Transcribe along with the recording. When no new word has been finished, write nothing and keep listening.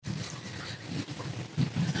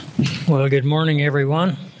Well, good morning,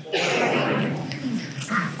 everyone.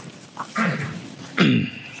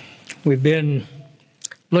 We've been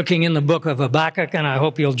looking in the book of Habakkuk, and I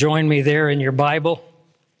hope you'll join me there in your Bible.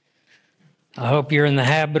 I hope you're in the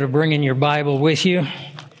habit of bringing your Bible with you.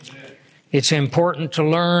 It's important to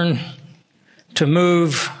learn to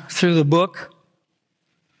move through the book,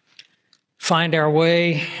 find our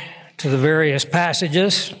way to the various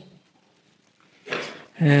passages,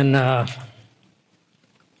 and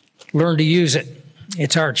learn to use it.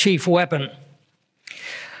 It's our chief weapon.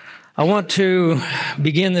 I want to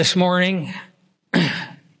begin this morning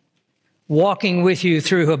walking with you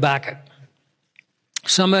through Habakkuk.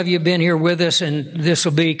 Some of you have been here with us, and this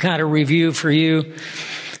will be kind of review for you.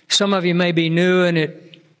 Some of you may be new, and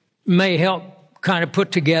it may help kind of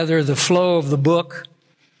put together the flow of the book.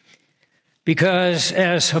 Because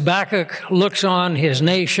as Habakkuk looks on his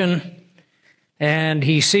nation, and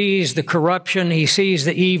he sees the corruption, he sees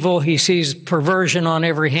the evil, he sees perversion on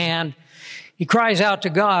every hand, he cries out to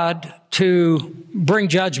God to bring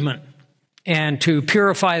judgment and to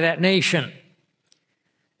purify that nation.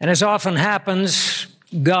 And as often happens,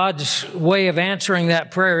 God's way of answering that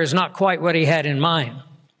prayer is not quite what he had in mind.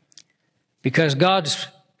 Because God's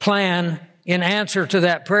plan in answer to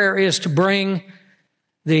that prayer is to bring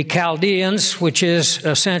the Chaldeans, which is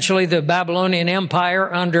essentially the Babylonian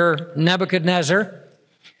Empire under Nebuchadnezzar,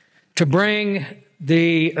 to bring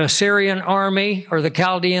the Assyrian army, or the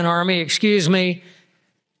Chaldean army, to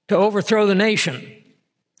overthrow the nation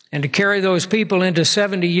and to carry those people into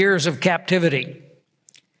 70 years of captivity.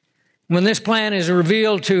 When this plan is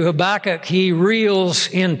revealed to Habakkuk, he reels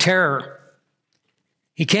in terror.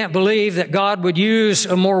 He can't believe that God would use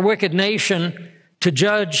a more wicked nation to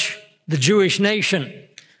judge the Jewish nation.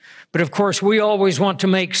 But of course, we always want to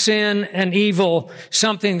make sin and evil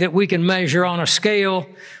something that we can measure on a scale,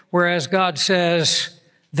 whereas God says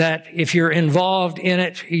that if you're involved in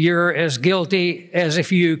it, you're as guilty as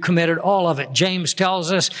if you committed all of it. James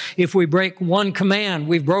tells us if we break one command,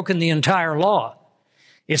 we've broken the entire law.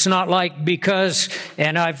 It's not like because,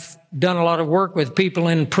 and I've done a lot of work with people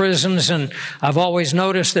in prisons, and I've always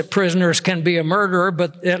noticed that prisoners can be a murderer,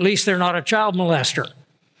 but at least they're not a child molester.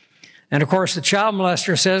 And of course, the child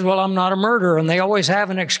molester says, well, I'm not a murderer. And they always have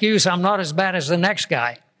an excuse. I'm not as bad as the next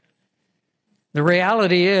guy. The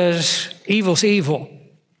reality is evil's evil.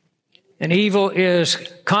 And evil is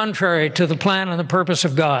contrary to the plan and the purpose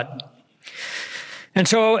of God. And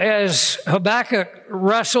so as Habakkuk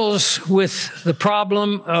wrestles with the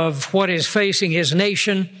problem of what is facing his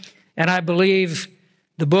nation, and I believe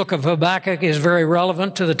the book of Habakkuk is very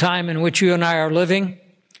relevant to the time in which you and I are living.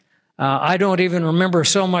 I don't even remember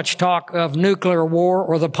so much talk of nuclear war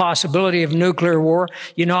or the possibility of nuclear war.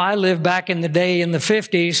 You know, I lived back in the day in the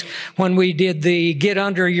 50s when we did the get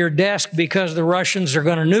under your desk because the Russians are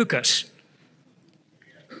going to nuke us.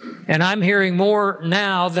 And I'm hearing more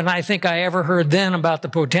now than I think I ever heard then about the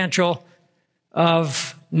potential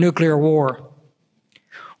of nuclear war.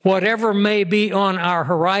 Whatever may be on our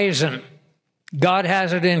horizon, God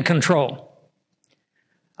has it in control.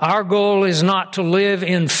 Our goal is not to live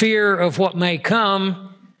in fear of what may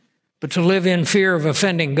come, but to live in fear of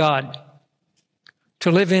offending God, to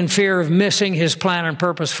live in fear of missing his plan and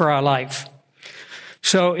purpose for our life.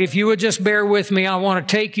 So if you would just bear with me, I want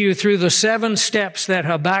to take you through the 7 steps that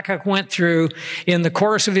Habakkuk went through in the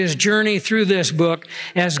course of his journey through this book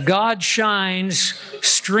as God shines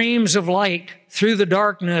streams of light through the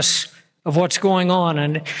darkness of what's going on.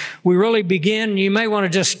 And we really begin, you may want to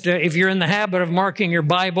just, if you're in the habit of marking your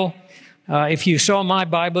Bible, if you saw my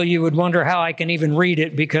Bible, you would wonder how I can even read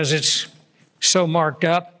it because it's so marked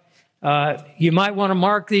up. You might want to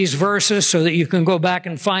mark these verses so that you can go back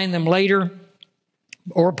and find them later,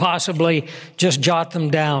 or possibly just jot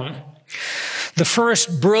them down. The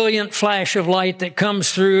first brilliant flash of light that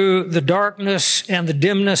comes through the darkness and the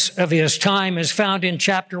dimness of his time is found in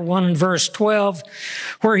chapter 1 and verse 12,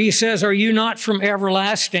 where he says, "Are you not from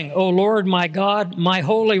everlasting, O Lord, my God, my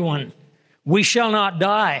Holy One? We shall not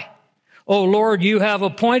die. O Lord, you have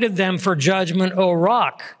appointed them for judgment, O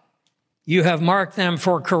Rock. You have marked them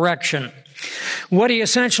for correction." What he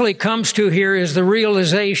essentially comes to here is the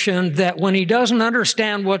realization that when he doesn't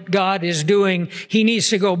understand what God is doing, he needs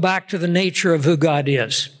to go back to the nature of who God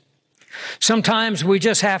is. Sometimes we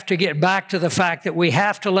just have to get back to the fact that we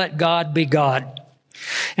have to let God be God.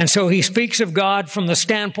 And so he speaks of God from the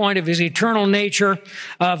standpoint of his eternal nature,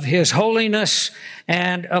 of his holiness,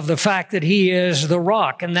 and of the fact that he is the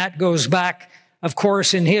rock. And that goes back, of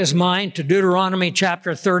course, in his mind to Deuteronomy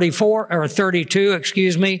chapter 32,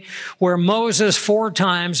 where Moses 4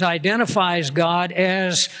 times identifies God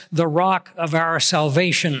as the rock of our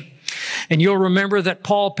salvation. And you'll remember that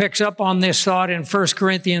Paul picks up on this thought in 1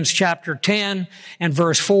 Corinthians chapter 10 and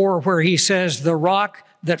verse 4, where he says, the rock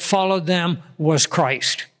that followed them was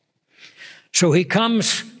Christ. So he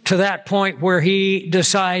comes to that point where he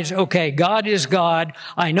decides, okay, God is God.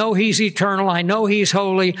 I know He's eternal. I know He's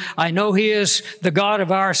holy. I know He is the God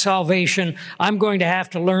of our salvation. I'm going to have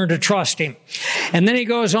to learn to trust Him. And then he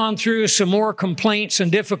goes on through some more complaints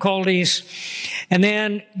and difficulties. And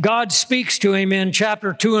then God speaks to him in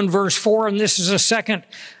chapter 2 and verse 4. And this is a second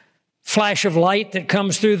flash of light that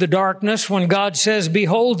comes through the darkness when God says,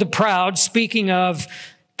 behold the proud, speaking of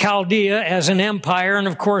Chaldea as an empire, and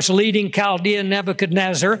of course leading Chaldea,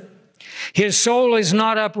 Nebuchadnezzar. His soul is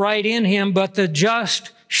not upright in him, but the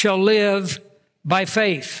just shall live by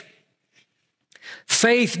faith.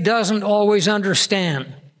 Faith doesn't always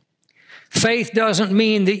understand. Faith doesn't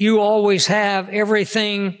mean that you always have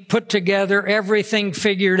everything put together, everything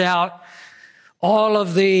figured out, all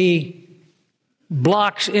of the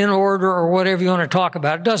blocks in order or whatever you want to talk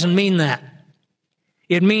about. It doesn't mean that.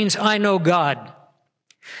 It means I know God.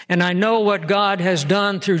 And I know what God has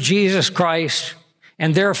done through Jesus Christ,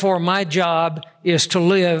 and therefore my job is to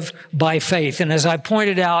live by faith. And as I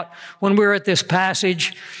pointed out when we were at this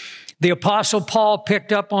passage, the Apostle Paul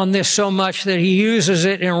picked up on this so much that he uses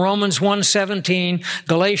it in Romans 1:17,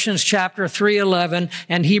 Galatians chapter 3:11,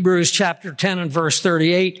 and Hebrews chapter 10 and verse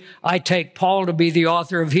 38. I take Paul to be the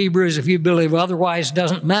author of Hebrews. If you believe otherwise, it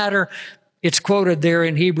doesn't matter. It's quoted there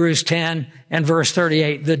in Hebrews 10 and verse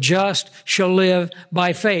 38. The just shall live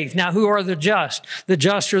by faith. Now, who are the just? The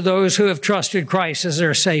just are those who have trusted Christ as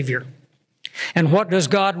their Savior. And what does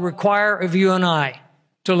God require of you and I?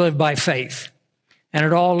 To live by faith. And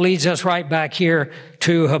it all leads us right back here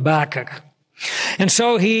to Habakkuk. And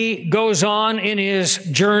so he goes on in his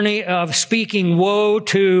journey of speaking woe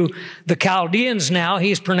to the Chaldeans now.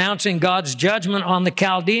 He's pronouncing God's judgment on the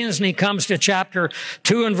Chaldeans, and he comes to chapter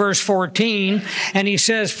 2 and verse 14, and he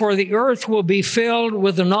says, for the earth will be filled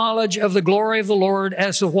with the knowledge of the glory of the Lord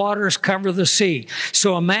as the waters cover the sea.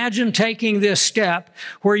 So imagine taking this step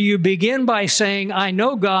where you begin by saying, I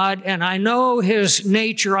know God, and I know His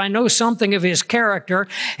nature, I know something of His character,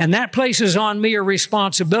 and that places on me a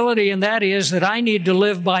responsibility, and that is that I need to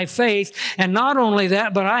live by faith. And not only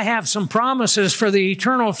that, but I have some promises for the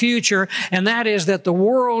eternal future, and that is that the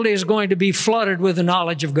world is going to be flooded with the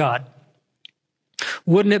knowledge of God.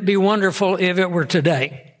 Wouldn't it be wonderful if it were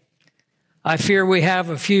today? I fear we have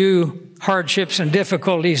a few hardships and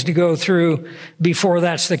difficulties to go through before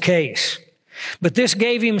that's the case. But this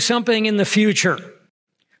gave him something in the future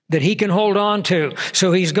that he can hold on to.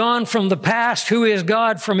 So he's gone from the past, who is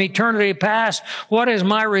God, from eternity past. What is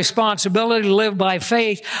my responsibility to live by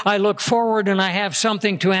faith? I look forward and I have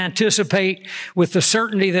something to anticipate with the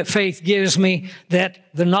certainty that faith gives me that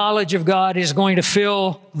the knowledge of God is going to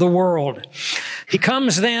fill the world. He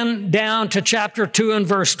comes then down to chapter 2 and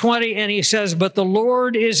verse 20, and he says, but the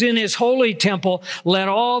Lord is in His holy temple. Let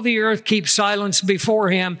all the earth keep silence before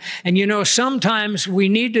Him. And you know, sometimes we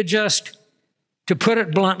need to put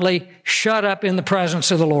it bluntly, shut up in the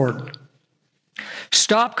presence of the Lord.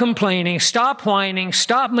 Stop complaining, stop whining,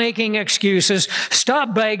 stop making excuses,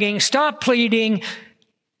 stop begging, stop pleading.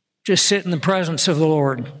 Just sit in the presence of the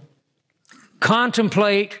Lord.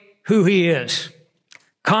 Contemplate who He is.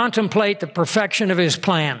 Contemplate the perfection of His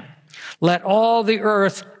plan. Let all the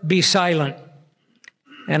earth be silent.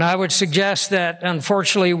 And I would suggest that,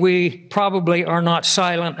 unfortunately, we probably are not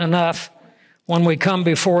silent enough when we come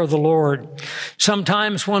before the Lord.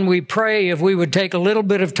 Sometimes when we pray, if we would take a little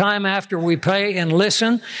bit of time after we pray and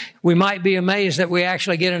listen, we might be amazed that we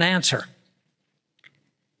actually get an answer.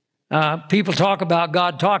 People talk about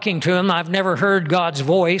God talking to them. I've never heard God's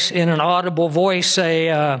voice in an audible voice say,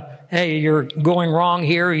 hey, you're going wrong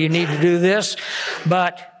here, you need to do this.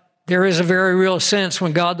 But there is a very real sense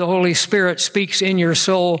when God the Holy Spirit speaks in your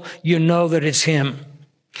soul, you know that it's Him.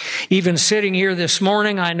 Even sitting here this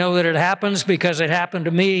morning, I know that it happens because it happened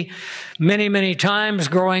to me many, many times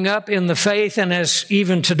growing up in the faith. And as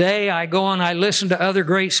even today, I go and I listen to other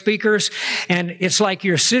great speakers, and it's like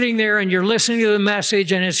you're sitting there and you're listening to the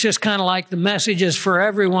message, and it's just kind of like the message is for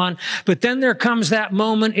everyone. But then there comes that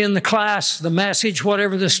moment in the class, the message,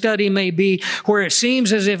 whatever the study may be, where it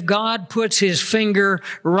seems as if God puts His finger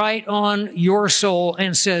right on your soul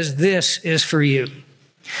and says, this is for you.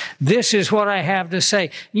 This is what I have to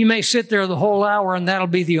say. You may sit there the whole hour and that'll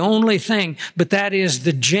be the only thing, but that is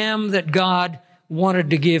the gem that God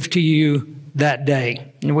wanted to give to you that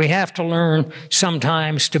day. And we have to learn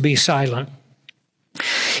sometimes to be silent.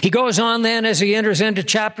 He goes on then as he enters into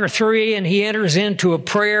chapter 3, and he enters into a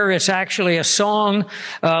prayer. It's actually a song,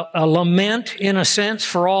 a lament in a sense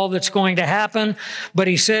for all that's going to happen. But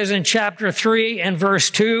he says in chapter 3 and verse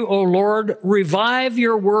 2, O Lord, revive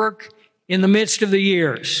your work in the midst of the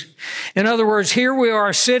years. In other words, here we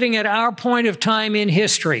are sitting at our point of time in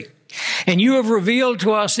history. And you have revealed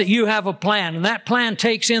to us that you have a plan, and that plan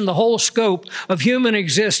takes in the whole scope of human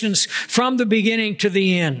existence from the beginning to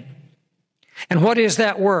the end. And what is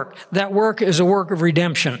that work? That work is a work of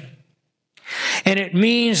redemption. And it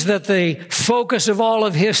means that the focus of all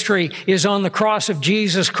of history is on the cross of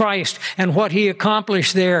Jesus Christ and what he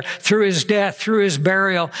accomplished there through his death, through his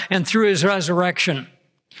burial, and through his resurrection.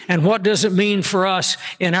 And what does it mean for us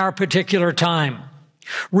in our particular time?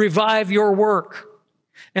 Revive your work.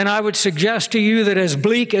 And I would suggest to you that as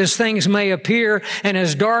bleak as things may appear and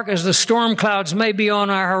as dark as the storm clouds may be on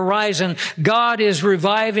our horizon, God is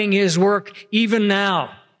reviving his work even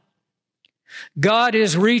now. God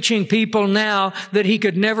is reaching people now that he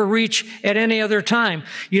could never reach at any other time.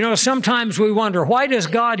 You know, sometimes we wonder, why does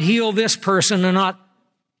God heal this person and not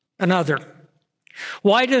another?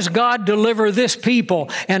 Why does God deliver this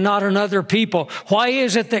people and not another people? Why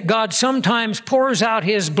is it that God sometimes pours out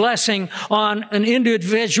his blessing on an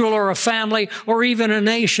individual or a family or even a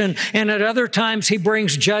nation, and at other times he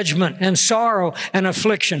brings judgment and sorrow and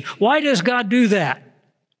affliction? Why does God do that?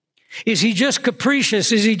 Is he just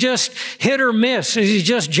capricious? Is he just hit or miss? Is he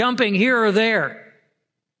just jumping here or there?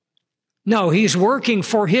 No, he's working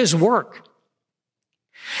for his work.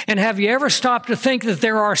 And have you ever stopped to think that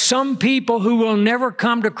there are some people who will never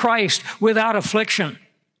come to Christ without affliction?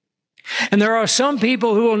 And there are some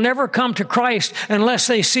people who will never come to Christ unless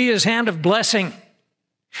they see his hand of blessing.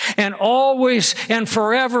 And always and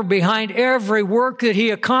forever behind every work that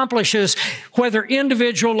he accomplishes, whether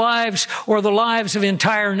individual lives or the lives of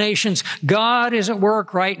entire nations, God is at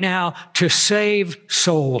work right now to save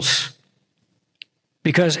souls.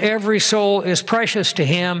 Because every soul is precious to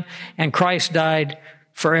him, and Christ died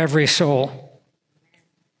for every soul.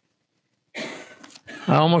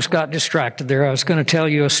 I almost got distracted there. I was going to tell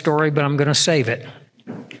you a story, but I'm going to save it.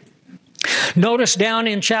 Notice down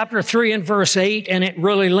in chapter 3 and verse 8, and it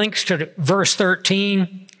really links to verse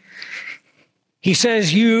 13. He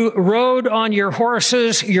says, you rode on your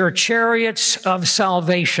horses, your chariots of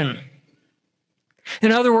salvation.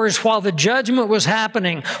 In other words, while the judgment was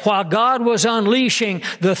happening, while God was unleashing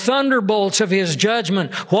the thunderbolts of his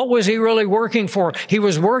judgment, what was he really working for? He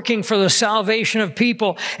was working for the salvation of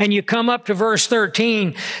people. And you come up to verse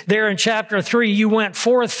 13 there in chapter 3, you went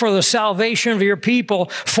forth for the salvation of your people,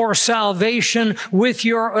 for salvation with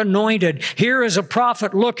your anointed. Here is a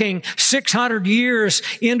prophet looking 600 years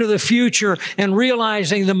into the future and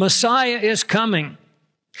realizing the Messiah is coming.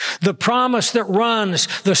 The promise that runs,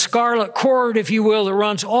 the scarlet cord, if you will, that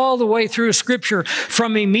runs all the way through Scripture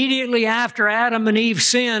from immediately after Adam and Eve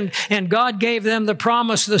sinned, and God gave them the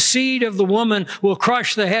promise, the seed of the woman will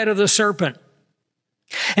crush the head of the serpent.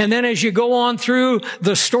 And then as you go on through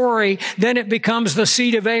the story, then it becomes the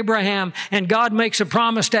seed of Abraham, and God makes a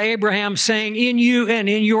promise to Abraham saying, in you and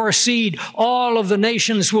in your seed, all of the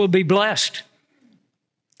nations will be blessed.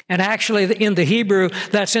 And actually, in the Hebrew,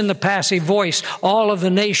 that's in the passive voice. All of the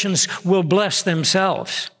nations will bless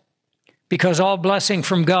themselves. Because all blessing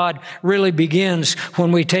from God really begins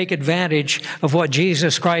when we take advantage of what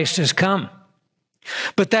Jesus Christ has come.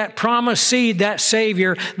 But that promised seed, that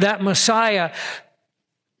Savior, that Messiah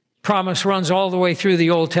promise runs all the way through the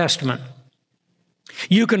Old Testament.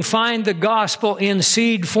 You can find the gospel in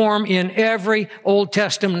seed form in every Old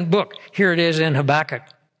Testament book. Here it is in Habakkuk.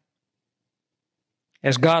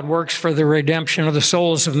 As God works for the redemption of the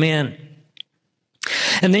souls of men.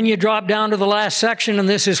 And then you drop down to the last section, and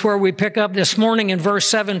this is where we pick up this morning in verse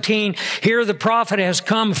 17. Here the prophet has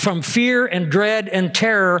come from fear and dread and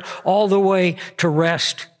terror all the way to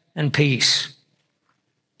rest and peace.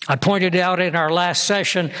 I pointed out in our last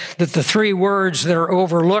session that the three words that are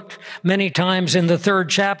overlooked many times in the 3rd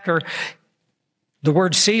chapter, the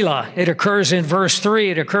word Selah, it occurs in verse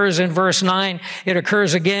 3, it occurs in verse 9, it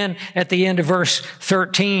occurs again at the end of verse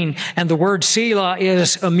 13. And the word Selah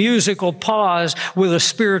is a musical pause with a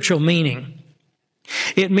spiritual meaning.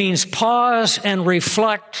 It means pause and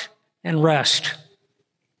reflect and rest.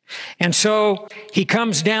 And so he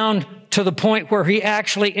comes down to the point where he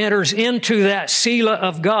actually enters into that Selah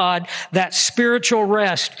of God, that spiritual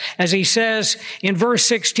rest. As he says in verse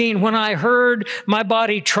 16, when I heard, my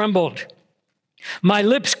body trembled. My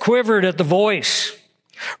lips quivered at the voice.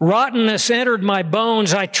 Rottenness entered my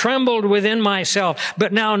bones. I trembled within myself.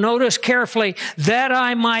 But now notice carefully, that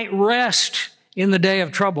I might rest in the day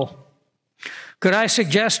of trouble. Could I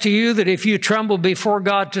suggest to you that if you tremble before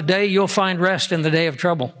God today, you'll find rest in the day of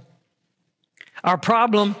trouble? Our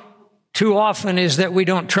problem too often is that we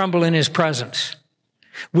don't tremble in His presence.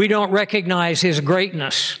 We don't recognize His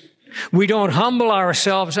greatness. We don't humble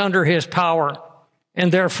ourselves under His power,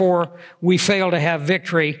 and therefore we fail to have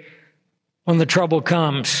victory when the trouble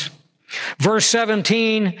comes. Verse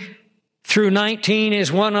 17 through 19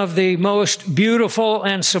 is one of the most beautiful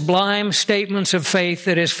and sublime statements of faith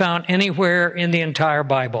that is found anywhere in the entire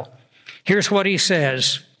Bible. Here's what he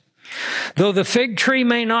says. Though the fig tree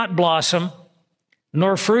may not blossom,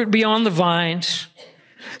 nor fruit be on the vines,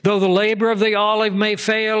 though the labor of the olive may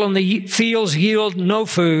fail and the fields yield no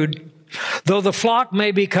food, though the flock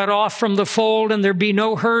may be cut off from the fold and there be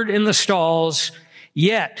no herd in the stalls,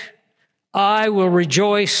 yet I will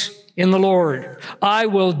rejoice in the Lord. I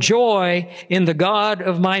will joy in the God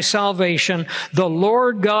of my salvation. The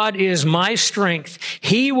Lord God is my strength.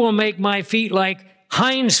 He will make my feet like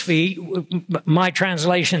hinds' feet. My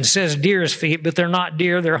translation says deer's feet, but they're not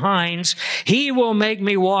deer, they're hinds. He will make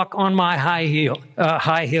me walk on my high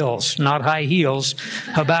hills, not high heels.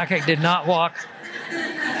 Habakkuk did not walk.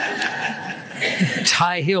 It's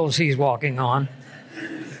high hills he's walking on.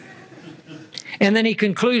 And then he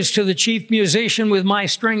concludes, to the chief musician with my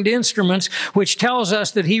stringed instruments, which tells us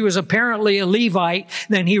that he was apparently a Levite.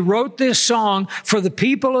 Then he wrote this song for the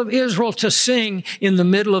people of Israel to sing in the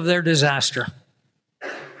middle of their disaster.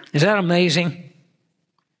 Is that amazing?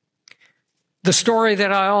 The story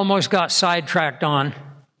that I almost got sidetracked on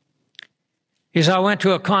is I went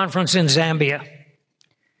to a conference in Zambia,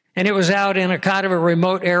 and it was out in a kind of a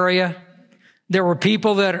remote area. There were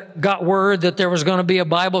people that got word that there was going to be a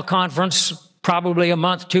Bible conference probably a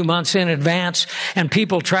month, 2 months in advance, and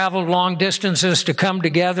people traveled long distances to come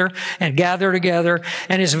together and gather together.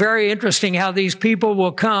 And it's very interesting how these people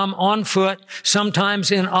will come on foot,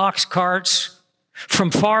 sometimes in ox carts,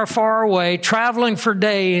 from far, far away, traveling for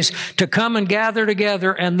days to come and gather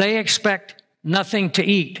together, and they expect nothing to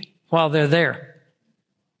eat while they're there.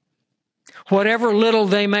 Whatever little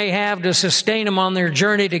they may have to sustain them on their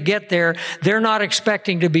journey to get there, they're not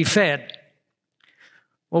expecting to be fed.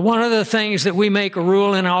 Well, one of the things that we make a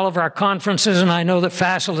rule in all of our conferences, and I know that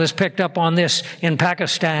Faisal has picked up on this in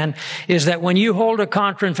Pakistan, is that when you hold a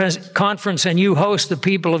conference and you host the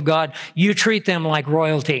people of God, you treat them like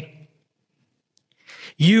royalty.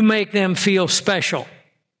 You make them feel special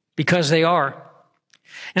because they are.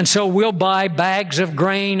 And so we'll buy bags of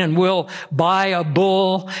grain and we'll buy a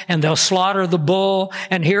bull and they'll slaughter the bull.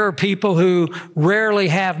 And here are people who rarely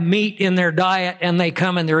have meat in their diet and they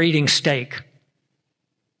come and they're eating steak.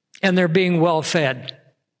 And they're being well fed.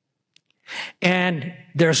 And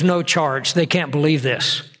there's no charge. They can't believe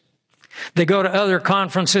this. They go to other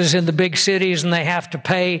conferences in the big cities and they have to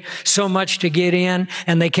pay so much to get in,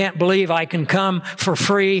 and they can't believe I can come for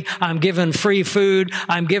free. I'm given free food.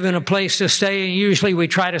 I'm given a place to stay. And usually we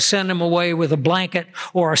try to send them away with a blanket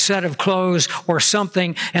or a set of clothes or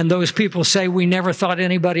something. And those people say, we never thought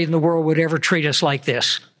anybody in the world would ever treat us like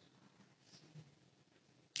this.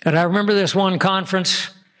 And I remember this one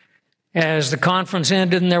conference. As the conference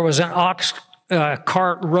ended, and there was an ox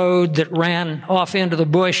cart road that ran off into the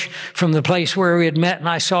bush from the place where we had met, and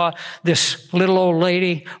I saw this little old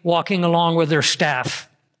lady walking along with her staff.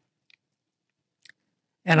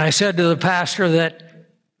 And I said to the pastor that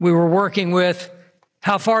we were working with,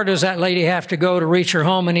 how far does that lady have to go to reach her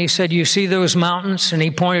home? And he said, you see those mountains? And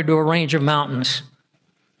he pointed to a range of mountains.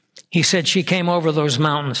 He said she came over those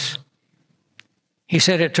mountains. He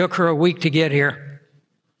said it took her a week to get here.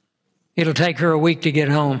 It'll take her a week to get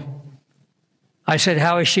home. I said,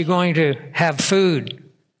 how is she going to have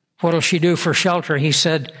food? What will she do for shelter? He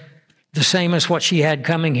said, the same as what she had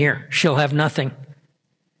coming here. She'll have nothing.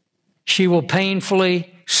 She will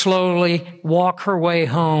painfully, slowly walk her way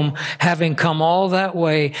home, having come all that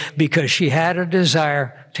way because she had a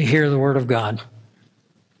desire to hear the Word of God.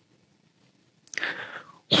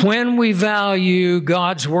 When we value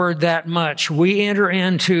God's Word that much, we enter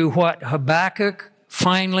into what Habakkuk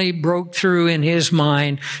finally broke through in his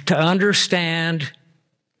mind, to understand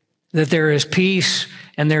that there is peace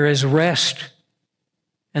and there is rest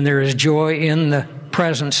and there is joy in the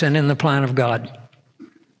presence and in the plan of God.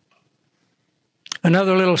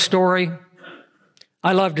 Another little story.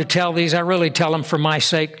 I love to tell these. I really tell them for my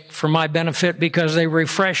sake, for my benefit, because they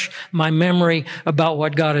refresh my memory about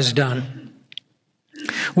what God has done.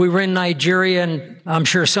 We were in Nigeria, and I'm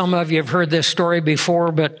sure some of you have heard this story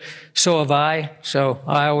before, but so have I. So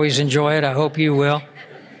I always enjoy it. I hope you will.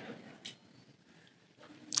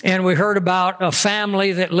 And we heard about a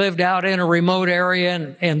family that lived out in a remote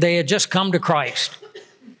area, and they had just come to Christ.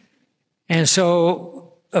 And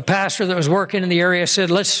so a pastor that was working in the area said,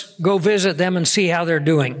 let's go visit them and see how they're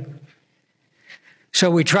doing. So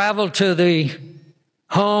we traveled to the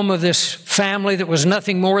home of this family that was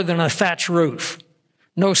nothing more than a thatch roof.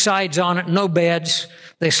 No sides on it, no beds.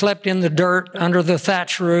 They slept in the dirt under the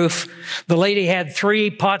thatch roof. The lady had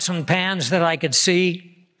 3 pots and pans that I could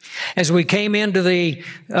see. As we came into the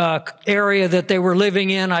area that they were living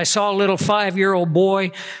in, I saw a little 5-year-old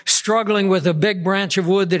boy struggling with a big branch of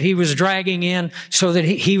wood that he was dragging in so that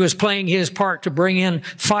he was playing his part to bring in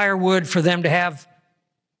firewood for them to have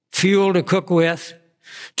fuel to cook with.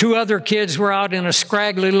 2 other kids were out in a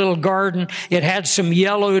scraggly little garden. It had some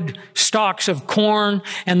yellowed stalks of corn,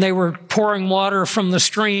 and they were pouring water from the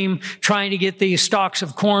stream, trying to get these stalks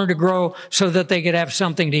of corn to grow so that they could have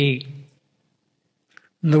something to eat.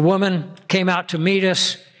 And the woman came out to meet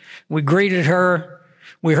us. We greeted her.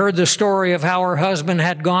 We heard the story of how her husband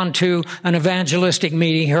had gone to an evangelistic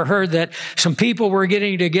meeting. He heard that some people were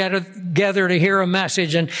getting together to hear a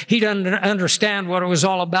message, and he didn't understand what it was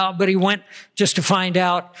all about, but he went just to find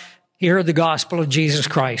out. He heard the gospel of Jesus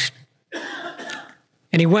Christ.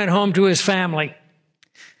 And he went home to his family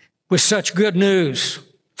with such good news,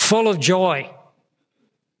 full of joy,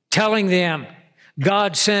 telling them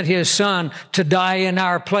God sent His Son to die in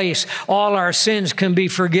our place. All our sins can be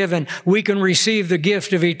forgiven. We can receive the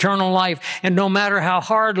gift of eternal life. And no matter how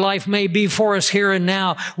hard life may be for us here and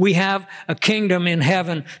now, we have a kingdom in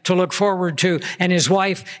heaven to look forward to. And his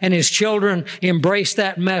wife and his children embraced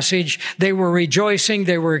that message. They were rejoicing.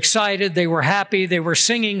 They were excited. They were happy. They were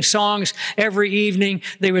singing songs every evening.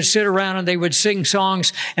 They would sit around and they would sing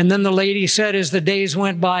songs. And then the lady said, as the days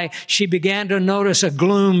went by, she began to notice a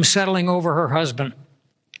gloom settling over her husband.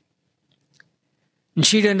 And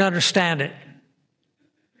she didn't understand it.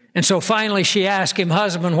 And so finally she asked him,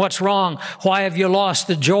 husband, what's wrong? Why have you lost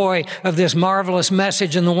the joy of this marvelous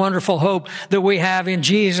message and the wonderful hope that we have in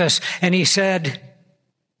Jesus? And he said,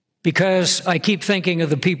 because I keep thinking of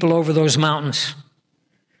the people over those mountains.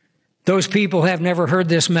 Those people have never heard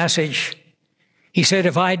this message. He said,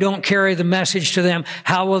 if I don't carry the message to them,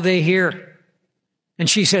 how will they hear? And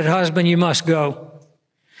she said, husband, you must go.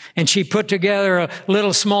 And she put together a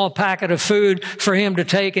little small packet of food for him to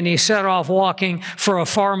take, and he set off walking for a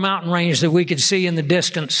far mountain range that we could see in the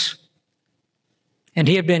distance. And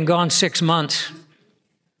he had been gone 6 months,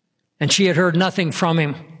 and she had heard nothing from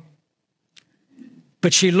him.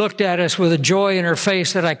 But she looked at us with a joy in her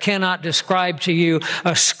face that I cannot describe to you,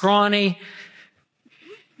 a scrawny,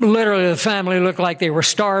 literally the family looked like they were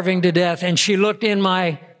starving to death, and she looked in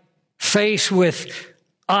my face with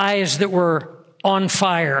eyes that were on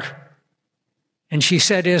fire. And she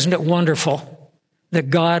said, isn't it wonderful that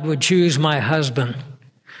God would choose my husband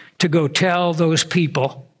to go tell those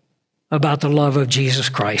people about the love of Jesus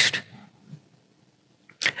Christ?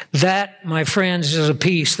 That, my friends, is a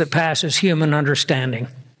peace that passes human understanding.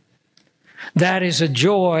 That is a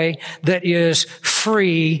joy that is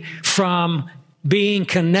free from being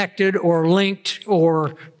connected or linked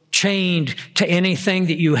or chained to anything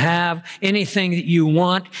that you have, anything that you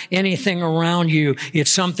want, anything around you.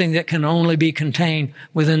 It's something that can only be contained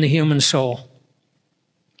within the human soul.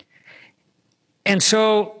 And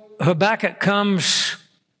so Habakkuk comes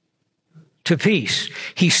to peace.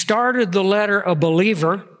 He started the letter a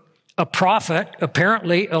believer, a prophet,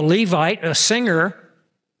 apparently a Levite, a singer,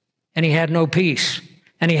 and he had no peace,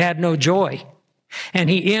 and he had no joy. And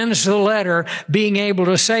he ends the letter being able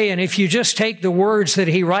to say, and if you just take the words that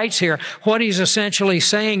he writes here, what he's essentially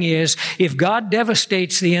saying is, if God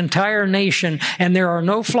devastates the entire nation and there are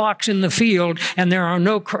no flocks in the field and there are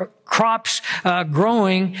no crops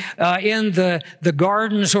growing in the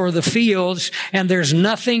gardens or the fields, and there's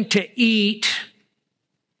nothing to eat,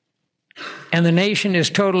 and the nation is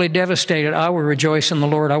totally devastated, I will rejoice in the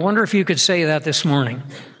Lord. I wonder if you could say that this morning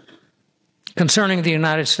concerning the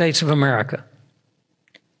United States of America.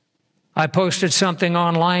 I posted something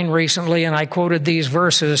online recently and I quoted these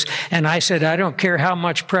verses and I said, I don't care how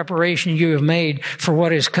much preparation you have made for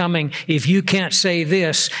what is coming. If you can't say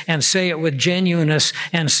this and say it with genuineness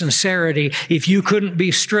and sincerity, if you couldn't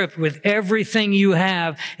be stripped with everything you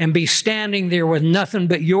have and be standing there with nothing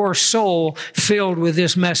but your soul filled with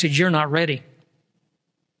this message, you're not ready.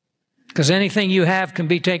 Because anything you have can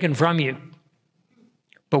be taken from you.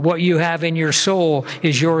 But what you have in your soul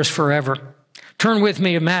is yours forever. Turn with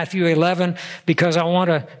me to Matthew 11 because I want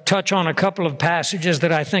to touch on a couple of passages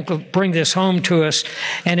that I think will bring this home to us.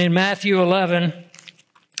 And in Matthew 11,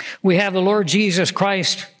 we have the Lord Jesus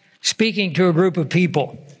Christ speaking to a group of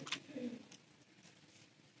people.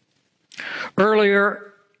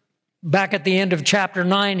 Earlier, back at the end of chapter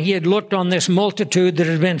 9, he had looked on this multitude that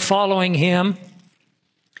had been following him.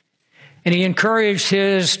 And he encouraged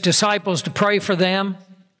his disciples to pray for them,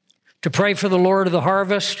 to pray for the Lord of the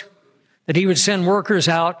harvest, that he would send workers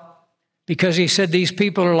out, because he said these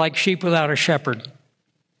people are like sheep without a shepherd.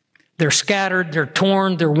 They're scattered, they're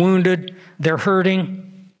torn, they're wounded, they're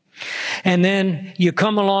hurting. And then you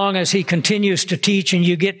come along as he continues to teach, and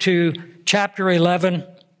you get to chapter 11,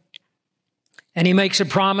 and he makes a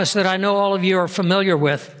promise that I know all of you are familiar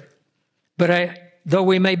with, but though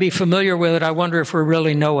we may be familiar with it, I wonder if we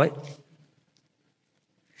really know it.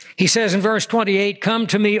 He says in verse 28, "Come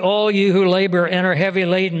to me, all you who labor and are heavy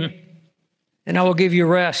laden, and I will give you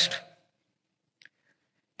rest.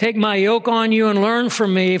 Take my yoke on you and learn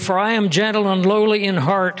from me, for I am gentle and lowly in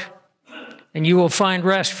heart, and you will find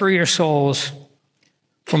rest for your souls.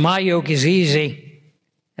 For my yoke is easy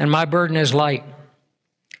and my burden is light."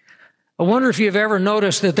 I wonder if you've ever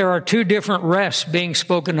noticed that there are two different rests being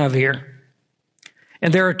spoken of here.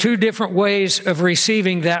 And there are two different ways of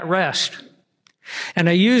receiving that rest. And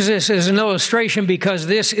I use this as an illustration because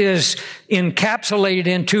this is encapsulated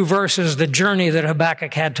in two verses, the journey that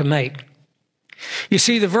Habakkuk had to make. You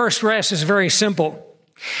see, the verse rest is very simple.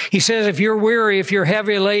 He says, if you're weary, if you're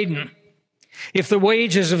heavy laden, if the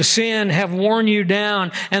wages of sin have worn you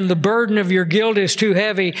down and the burden of your guilt is too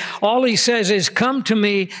heavy, all he says is, come to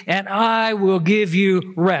me and I will give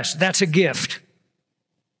you rest. That's a gift.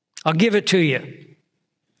 I'll give it to you.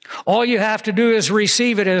 All you have to do is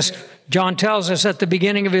receive it, as John tells us at the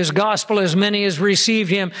beginning of his gospel. As many as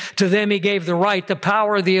received him, to them he gave the right, the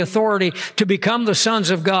power, the authority to become the sons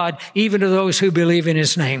of God, even to those who believe in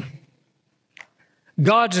his name.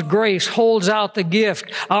 God's grace holds out the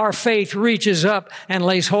gift. Our faith reaches up and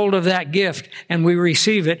lays hold of that gift, and we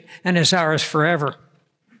receive it, and it's ours forever.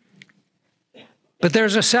 But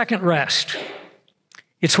there's a second rest.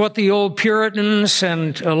 It's what the old Puritans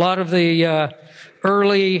and a lot of the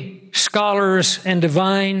early scholars and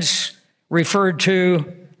divines referred to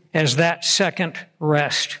as that second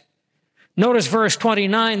rest. Notice verse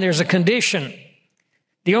 29, there's a condition.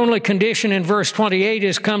 The only condition in verse 28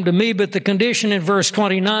 is come to me, but the condition in verse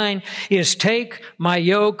 29 is take my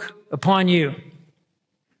yoke upon you.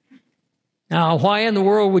 Now, why in the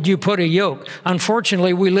world would you put a yoke?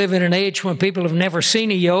 Unfortunately, we live in an age when people have never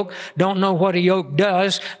seen a yoke, don't know what a yoke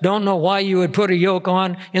does, don't know why you would put a yoke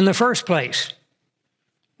on in the first place.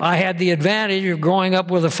 I had the advantage of growing up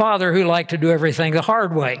with a father who liked to do everything the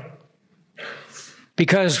hard way,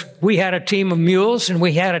 because we had a team of mules and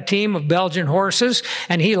we had a team of Belgian horses,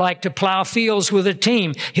 and he liked to plow fields with a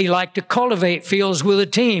team. He liked to cultivate fields with a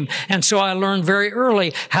team. And so I learned very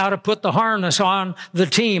early how to put the harness on the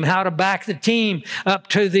team, how to back the team up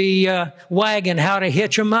to the wagon, how to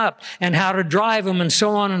hitch them up, and how to drive them, and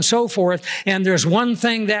so on and so forth. And there's one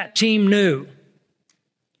thing that team knew.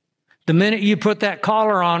 The minute you put that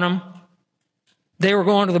collar on them, they were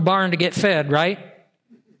going to the barn to get fed, right?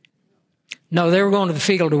 No, they were going to the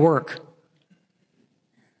field to work.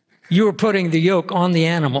 You were putting the yoke on the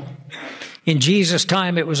animal. In Jesus'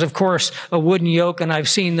 time, it was, of course, a wooden yoke, and I've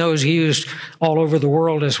seen those used all over the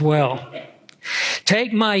world as well.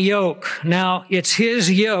 Take my yoke. Now, it's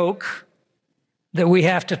his yoke that we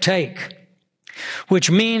have to take,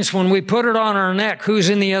 which means when we put it on our neck, who's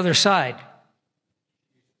in the other side?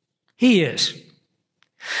 He is.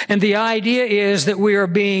 And the idea is that we are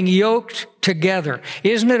being yoked together.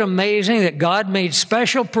 Isn't it amazing that God made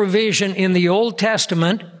special provision in the Old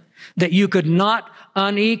Testament that you could not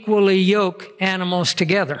unequally yoke animals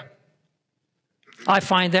together? I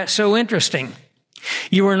find that so interesting.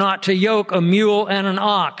 You are not to yoke a mule and an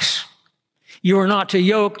ox. You are not to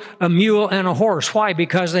yoke a mule and a horse. Why?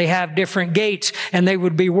 Because they have different gaits and they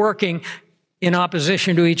would be working in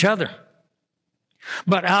opposition to each other.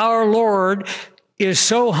 But our Lord is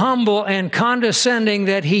so humble and condescending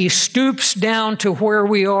that he stoops down to where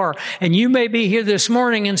we are. And you may be here this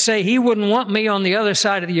morning and say, he wouldn't want me on the other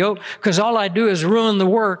side of the yoke because all I do is ruin the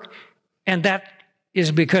work. And that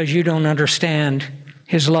is because you don't understand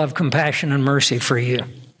his love, compassion, and mercy for you.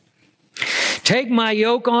 Take my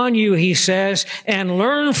yoke on you, he says, and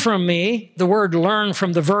learn from me. The word learn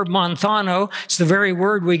from the verb monthano. It's the very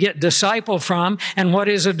word we get disciple from. And what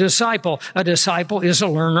is a disciple? A disciple is a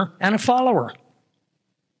learner and a follower.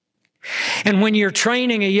 And when you're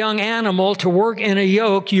training a young animal to work in a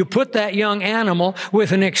yoke, you put that young animal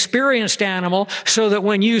with an experienced animal so that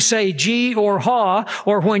when you say gee or haw,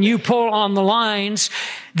 or when you pull on the lines,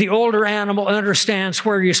 the older animal understands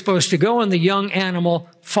where you're supposed to go, and the young animal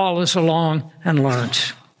follows along and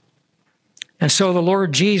learns. And so the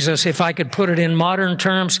Lord Jesus, if I could put it in modern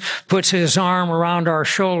terms, puts his arm around our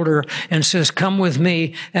shoulder and says, come with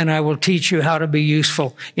me and I will teach you how to be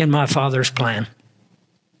useful in my Father's plan.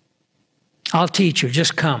 I'll teach you.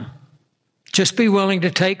 Just come. Just be willing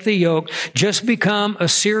to take the yoke. Just become a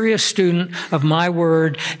serious student of my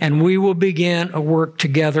word, and we will begin a work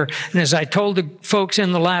together. And as I told the folks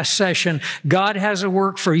in the last session, God has a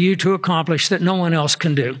work for you to accomplish that no one else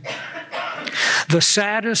can do. The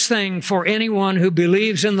saddest thing for anyone who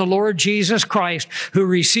believes in the Lord Jesus Christ, who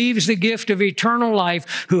receives the gift of eternal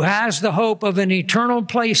life, who has the hope of an eternal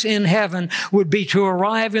place in heaven, would be to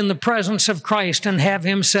arrive in the presence of Christ and have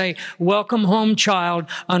him say, "Welcome home, child.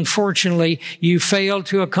 Unfortunately, you failed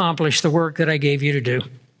to accomplish the work that I gave you to do.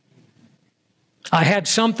 I had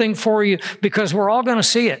something for you," because we're all going to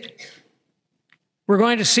see it. We're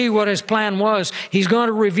going to see what his plan was. He's going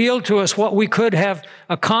to reveal to us what we could have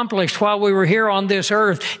accomplished while we were here on this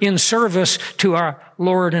earth in service to our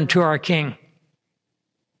Lord and to our King.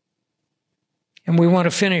 And we want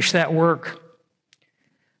to finish that work.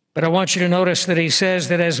 But I want you to notice that he says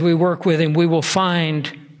that as we work with him, we will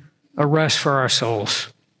find a rest for our souls.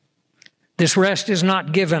 This rest is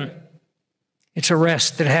not given. It's a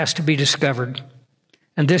rest that has to be discovered.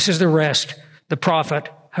 And this is the rest the prophet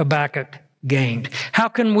Habakkuk gained. How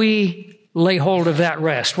can we lay hold of that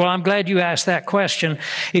rest? Well, I'm glad you asked that question.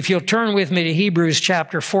 If you'll turn with me to Hebrews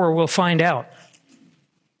chapter 4, we'll find out.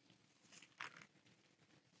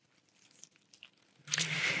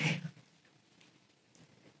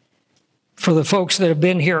 For the folks that have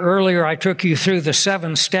been here earlier, I took you through the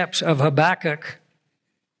 7 steps of Habakkuk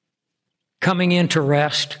coming into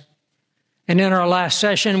rest. And in our last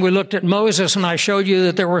session, we looked at Moses, and I showed you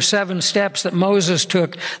that there were 7 steps that Moses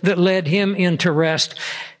took that led him into rest.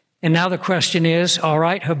 And now the question is, all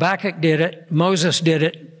right, Habakkuk did it, Moses did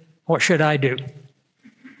it, what should I do?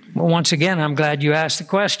 Well, once again, I'm glad you asked the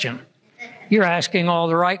question. You're asking all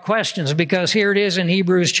the right questions, because here it is in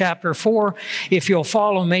Hebrews chapter 4. If you'll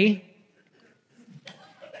follow me,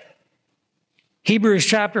 Hebrews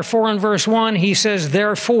chapter 4 and verse 1, he says,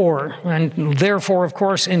 therefore, and therefore, of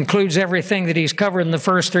course, includes everything that he's covered in the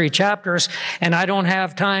first 3 chapters, and I don't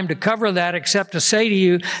have time to cover that except to say to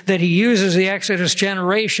you that he uses the Exodus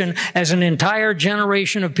generation as an entire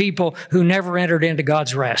generation of people who never entered into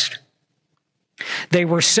God's rest. They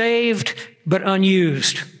were saved, but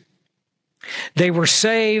unused. They were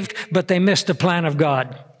saved, but they missed the plan of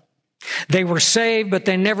God. They were saved, but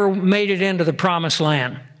they never made it into the promised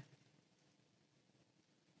land.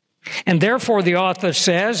 And therefore, the author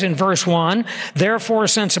says in verse 1, therefore,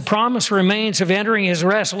 since a promise remains of entering his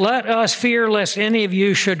rest, let us fear lest any of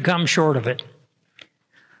you should come short of it.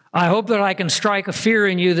 I hope that I can strike a fear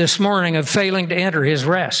in you this morning of failing to enter his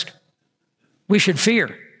rest. We should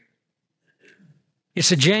fear.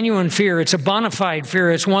 It's a genuine fear. It's a bona fide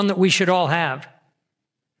fear. It's one that we should all have.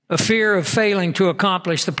 A fear of failing to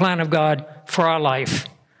accomplish the plan of God for our life,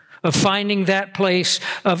 of finding that place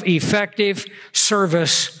of effective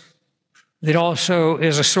service that also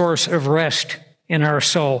is a source of rest in our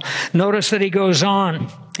soul. Notice that he goes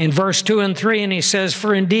on in verse 2 and 3, and he says,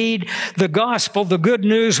 for indeed the gospel, the good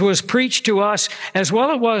news, was preached to us as well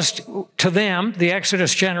it was to them, the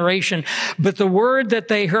Exodus generation, but the word that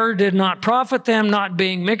they heard did not profit them, not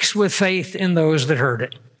being mixed with faith in those that heard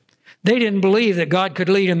it. They didn't believe that God could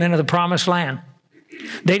lead them into the promised land.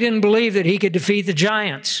 They didn't believe that he could defeat the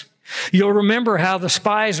giants. You'll remember how the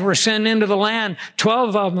spies were sent into the land.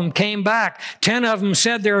 12 of them came back. 10 of them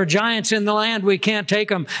said, there are giants in the land. We can't take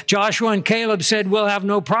them. Joshua and Caleb said, we'll have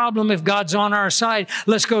no problem if God's on our side.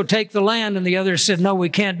 Let's go take the land. And the others said, no, we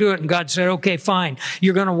can't do it. And God said, okay, fine.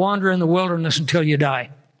 You're going to wander in the wilderness until you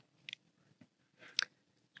die.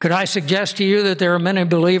 Could I suggest to you that there are many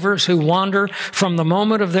believers who wander from the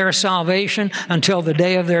moment of their salvation until the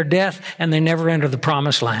day of their death, and they never enter the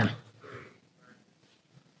promised land?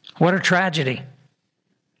 What a tragedy.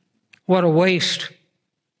 What a waste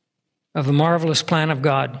of the marvelous plan of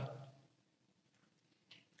God.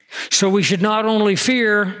 So we should not only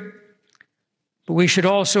fear, but we should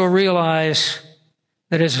also realize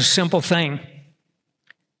that it's a simple thing.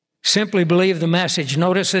 Simply believe the message.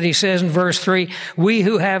 Notice that he says in verse 3, we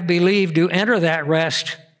who have believed do enter that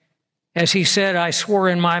rest. As he said, I swore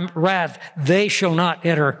in my wrath, they shall not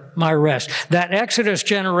enter my rest. That Exodus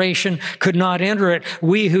generation could not enter it.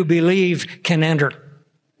 We who believe can enter.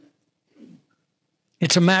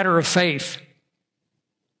 It's a matter of faith.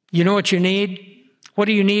 You know what you need? What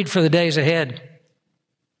do you need for the days ahead?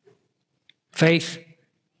 Faith.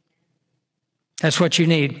 That's what you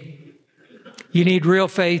need. You need real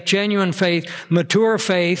faith, genuine faith, mature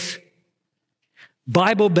faith,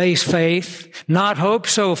 Bible-based faith, not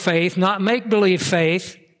hope-so faith, not make-believe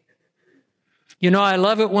faith. You know, I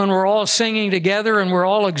love it when we're all singing together and we're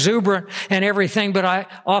all exuberant and everything, but I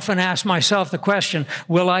often ask myself the question,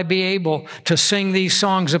 will I be able to sing these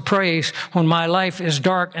songs of praise when my life is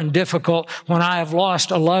dark and difficult, when I have lost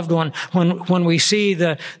a loved one, when we see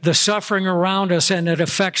the suffering around us and it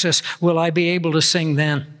affects us, will I be able to sing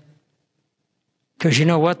then? Because you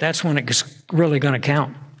know what? That's when it's really going to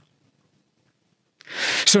count.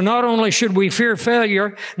 So not only should we fear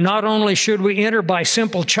failure, not only should we enter by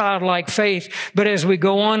simple childlike faith, but as we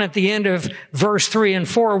go on at the end of verse 3 and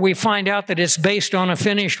 4, we find out that it's based on a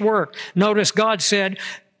finished work. Notice God said,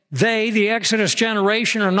 they, the Exodus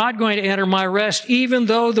generation, are not going to enter my rest, even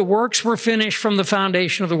though the works were finished from the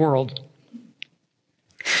foundation of the world.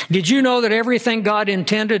 Did you know that everything God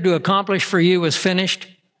intended to accomplish for you was finished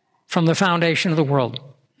from the foundation of the world?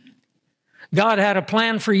 God had a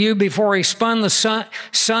plan for you before He spun the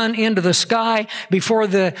sun into the sky, before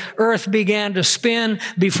the earth began to spin,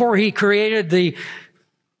 before He created the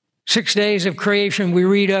 6 days of creation we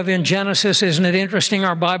read of in Genesis. Isn't it interesting?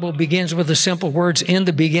 Our Bible begins with the simple words, in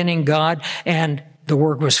the beginning God, and the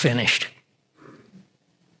work was finished.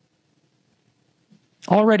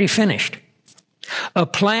 Already finished. A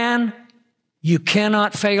plan you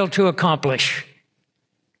cannot fail to accomplish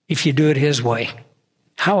if you do it His way.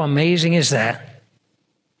 How amazing is that?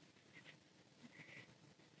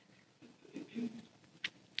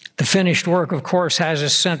 The finished work, of course, has a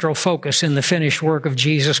central focus in the finished work of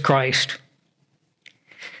Jesus Christ.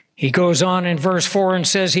 He goes on in verse 4 and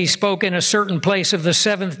says, He spoke in a certain place of the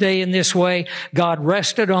seventh day in this way. God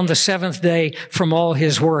rested on the seventh day from all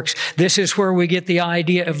His works. This is where we get the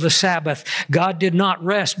idea of the Sabbath. God did not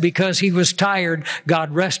rest because He was tired.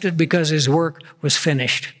 God rested because His work was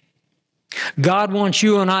finished. God wants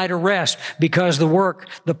you and I to rest because the work,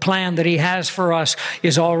 the plan that He has for us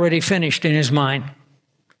is already finished in His mind.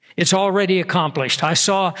 It's already accomplished. I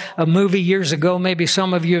saw a movie years ago, maybe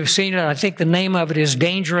some of you have seen it. I think the name of it is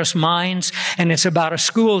Dangerous Minds, and it's about a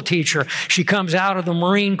school teacher. She comes out of the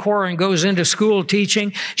Marine Corps and goes into school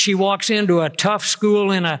teaching. She walks into a tough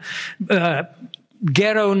school in a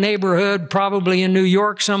ghetto neighborhood, probably in New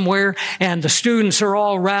York somewhere, and the students are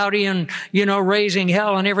all rowdy and, raising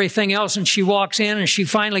hell and everything else. And she walks in and she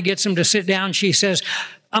finally gets them to sit down. She says,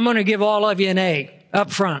 I'm going to give all of you an A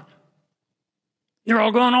up front. You're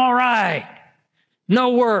all going, all right.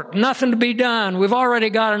 No work, nothing to be done. We've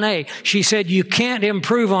already got an A. She said, you can't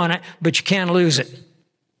improve on it, but you can lose it.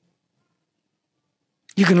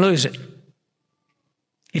 You can lose it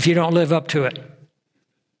if you don't live up to it.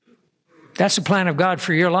 That's the plan of God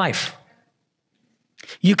for your life.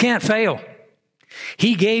 You can't fail.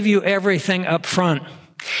 He gave you everything up front.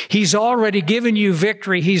 He's already given you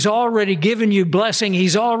victory. He's already given you blessing.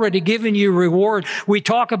 He's already given you reward. We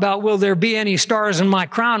talk about, will there be any stars in my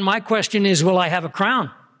crown? My question is, will I have a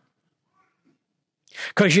crown?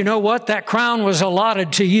 Because you know what? That crown was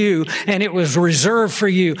allotted to you and it was reserved for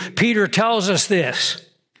you. Peter tells us this.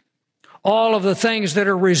 All of the things that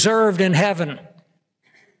are reserved in heaven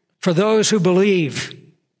for those who believe.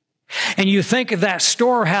 And you think of that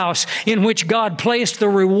storehouse in which God placed the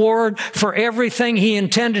reward for everything He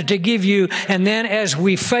intended to give you. And then as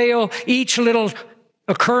we fail, each little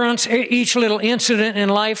occurrence, each little incident in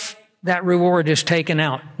life, that reward is taken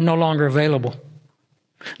out, no longer available.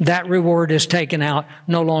 That reward is taken out,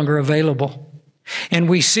 no longer available. And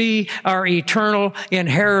we see our eternal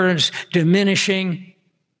inheritance diminishing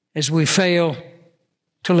as we fail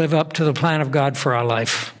to live up to the plan of God for our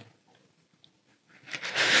life.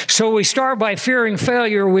 So we start by fearing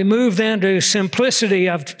failure. We move then to simplicity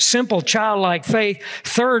of simple childlike faith.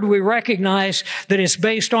 Third, we recognize that it's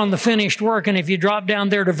based on the finished work. And if you drop down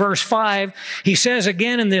there to verse 5, he says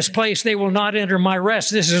again in this place, they will not enter my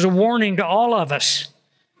rest. This is a warning to all of us.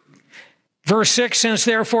 Verse 6, since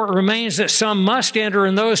therefore it remains that some must enter,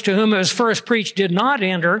 and those to whom it was first preached did not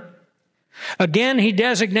enter. Again, he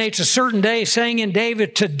designates a certain day, saying in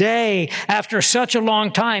David, today, after such a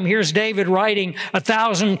long time. Here's David writing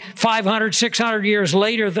 1,500, 600 years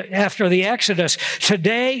later after the Exodus.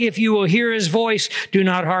 Today, if you will hear his voice, do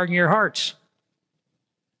not harden your hearts.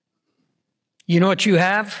 You know what you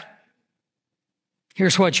have?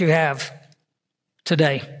 Here's what you have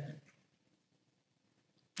today.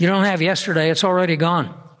 You don't have yesterday. It's already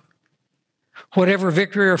gone. Whatever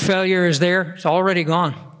victory or failure is there, it's already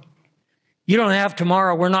gone. You don't have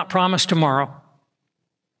tomorrow. We're not promised tomorrow.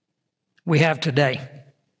 We have today.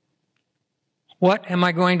 What am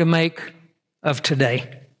I going to make of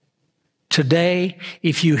today? Today,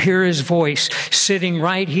 if you hear His voice sitting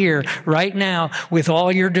right here, right now, with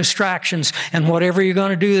all your distractions and whatever you're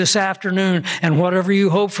going to do this afternoon and whatever you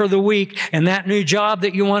hope for the week and that new job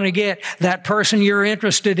that you want to get, that person you're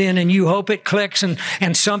interested in and you hope it clicks and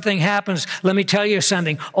something happens, let me tell you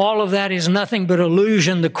something. All of that is nothing but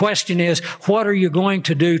illusion. The question is, what are you going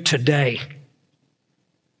to do today?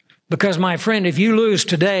 Because, my friend, if you lose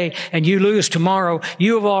today and you lose tomorrow,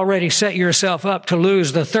 you have already set yourself up to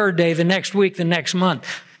lose the third day, the next week, the next month,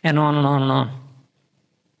 and on and on and on.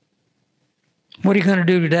 What are you going to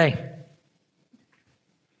do today?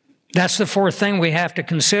 That's the fourth thing we have to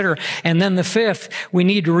consider. And then the fifth, we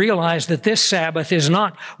need to realize that this Sabbath is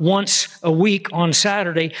not once a week on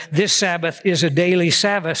Saturday. This Sabbath is a daily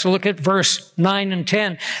Sabbath. So look at verse 9 and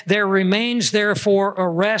 10. There remains therefore a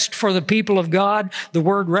rest for the people of God. The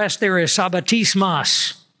word rest there is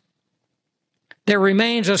sabbatismas. There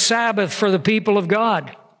remains a Sabbath for the people of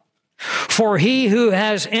God. For he who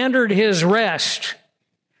has entered his rest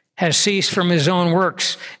has ceased from his own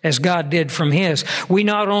works as God did from his. We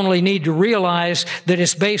not only need to realize that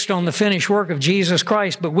it's based on the finished work of Jesus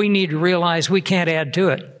Christ, but we need to realize we can't add to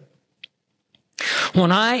it.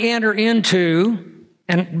 When I enter into,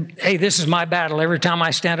 and hey, this is my battle every time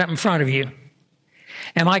I stand up in front of you.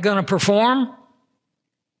 Am I going to perform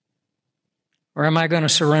or am I going to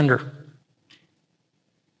surrender?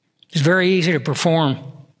 It's very easy to perform.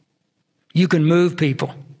 You can move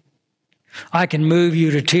people. I can move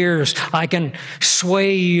you to tears. I can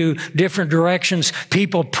sway you different directions.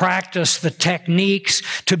 People practice the techniques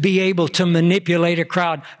to be able to manipulate a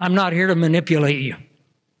crowd. I'm not here to manipulate you.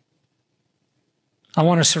 I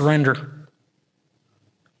want to surrender.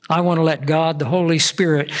 I want to let God, the Holy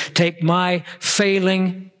Spirit, take my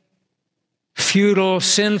failing, futile,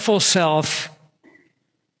 sinful self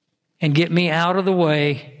and get me out of the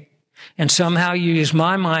way and somehow use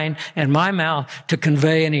my mind and my mouth to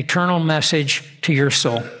convey an eternal message to your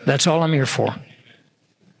soul. That's all I'm here for.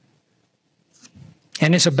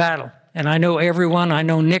 And it's a battle. And I know everyone, I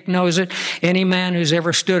know Nick knows it. Any man who's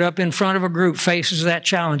ever stood up in front of a group faces that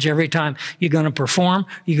challenge every time. You're going to perform,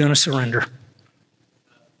 you're going to surrender.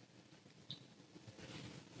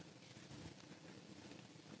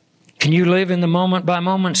 Can you live in the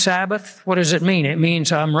moment-by-moment Sabbath? What does it mean? It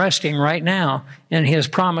means I'm resting right now in His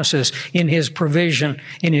promises, in His provision,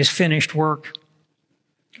 in His finished work.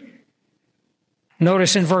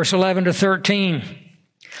 Notice in verse 11 to 13,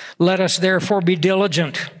 let us therefore be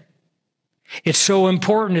diligent. It's so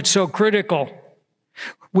important, it's so critical.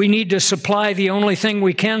 We need to supply the only thing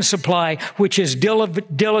we can supply, which is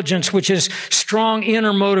diligence, which is strong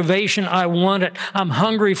inner motivation. I want it. I'm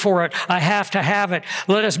hungry for it. I have to have it.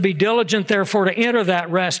 Let us be diligent, therefore, to enter that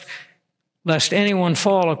rest, lest anyone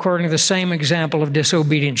fall according to the same example of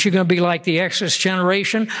disobedience. You're going to be like the Exodus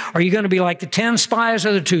generation, or are you going to be like the 10 spies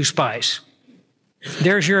or the 2 spies?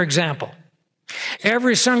 There's your example.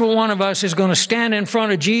 Every single one of us is going to stand in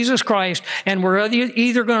front of Jesus Christ, and we're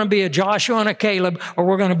either going to be a Joshua and a Caleb, or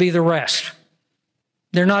we're going to be the rest.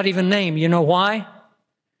 They're not even named. You know why?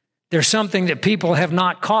 There's something that people have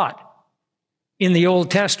not caught in the Old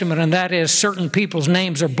Testament, and that is certain people's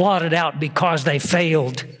names are blotted out because they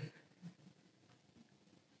failed.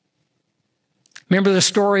 Remember the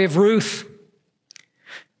story of Ruth?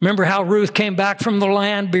 Remember how Ruth came back from the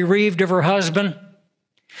land bereaved of her husband?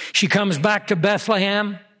 She comes back to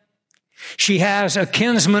Bethlehem. She has a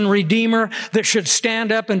kinsman redeemer that should stand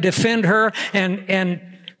up and defend her and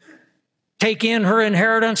take in her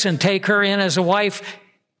inheritance and take her in as a wife.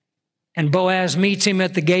 And Boaz meets him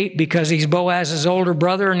at the gate because he's Boaz's older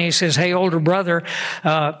brother. And he says, hey, older brother,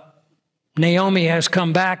 Naomi has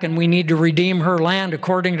come back and we need to redeem her land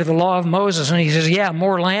according to the law of Moses. And he says, yeah,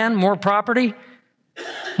 more land, more property,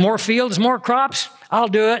 more fields, more crops. I'll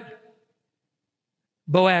do it.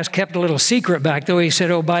 Boaz kept a little secret back, though. He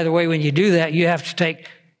said, oh, by the way, when you do that, you have to take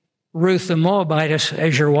Ruth the Moabitess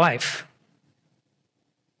as your wife.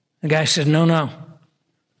 The guy said, no,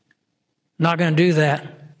 not going to do that.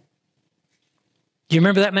 Do you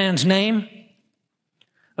remember that man's name?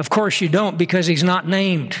 Of course you don't, because he's not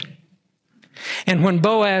named. And when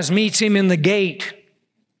Boaz meets him in the gate,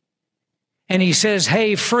 and he says,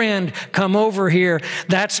 hey, friend, come over here.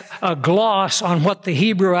 That's a gloss on what the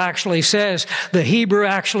Hebrew actually says. The Hebrew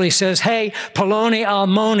actually says, hey, Poloni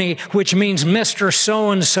Almoni, which means Mr.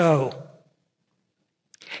 So-and-so.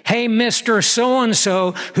 Hey, Mr.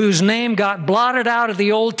 So-and-so, whose name got blotted out of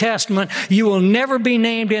the Old Testament, you will never be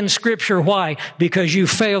named in Scripture. Why? Because you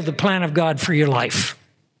failed the plan of God for your life.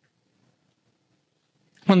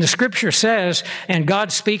 When the scripture says, and God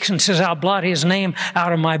speaks and says, I'll blot his name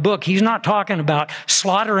out of my book, he's not talking about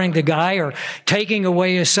slaughtering the guy or taking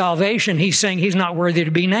away his salvation. He's saying he's not worthy to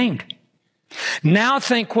be named. Now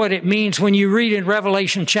think what it means when you read in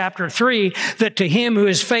Revelation chapter 3 that to him who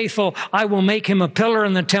is faithful, I will make him a pillar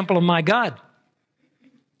in the temple of my God.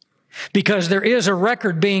 Because there is a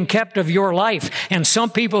record being kept of your life, and some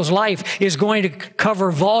people's life is going to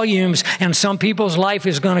cover volumes, and some people's life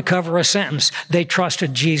is going to cover a sentence. They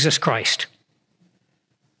trusted Jesus Christ.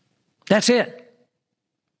 That's it.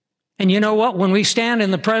 And you know what? When we stand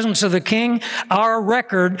in the presence of the King, our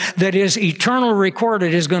record that is eternal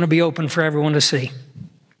recorded is going to be open for everyone to see.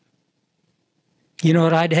 You know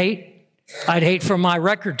what I'd hate? I'd hate for my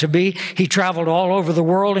record to be, he traveled all over the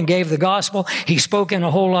world and gave the gospel. He spoke in a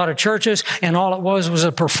whole lot of churches, and all it was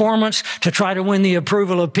a performance to try to win the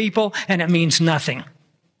approval of people, and it means nothing.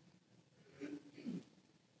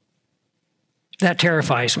 That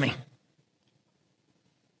terrifies me.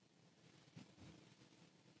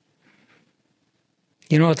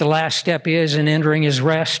 You know what the last step is in entering his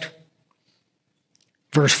rest?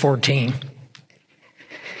 Verse 14.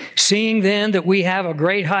 Seeing then that we have a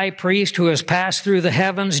great high priest who has passed through the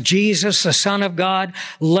heavens, Jesus, the Son of God,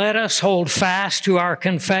 let us hold fast to our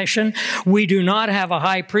confession. We do not have a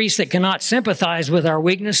high priest that cannot sympathize with our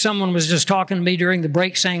weakness. Someone was just talking to me during the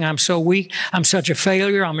break saying, I'm so weak. I'm such a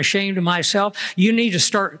failure. I'm ashamed of myself. You need to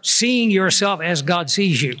start seeing yourself as God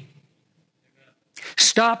sees you.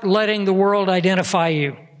 Stop letting the world identify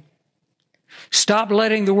you. Stop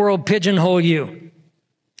letting the world pigeonhole you.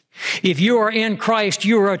 If you are in Christ,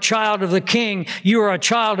 you are a child of the King. You are a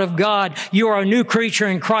child of God. You are a new creature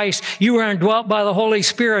in Christ. You are indwelt by the Holy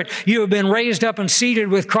Spirit. You have been raised up and seated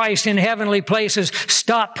with Christ in heavenly places.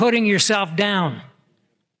 Stop putting yourself down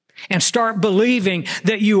and start believing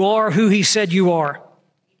that you are who he said you are.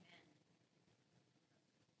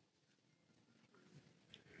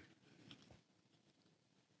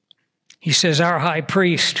 He says, our high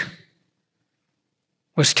priest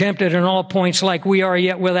was tempted in all points like we are,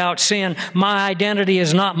 yet without sin. My identity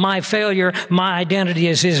is not my failure. My identity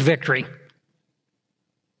is his victory.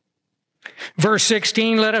 Verse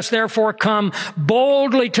 16, let us therefore come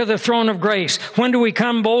boldly to the throne of grace. When do we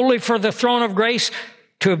come boldly for the throne of grace?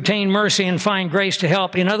 To obtain mercy and find grace to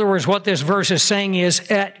help. In other words, what this verse is saying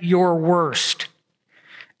is at your worst,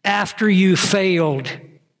 after you failed,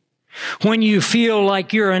 when you feel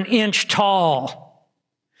like you're an inch tall,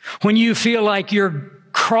 when you feel like you're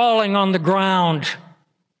crawling on the ground,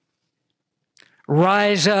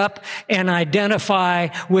 rise up and identify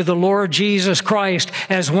with the Lord Jesus Christ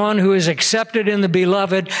as one who is accepted in the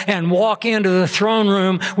beloved, and walk into the throne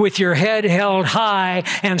room with your head held high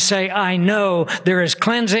and say, I know there is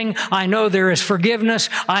cleansing. I know there is forgiveness.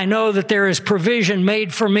 I know that there is provision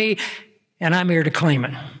made for me, and I'm here to claim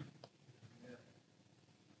it.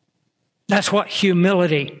 That's what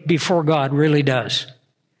humility before God really does.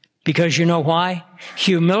 Because you know why?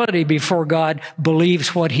 Humility before God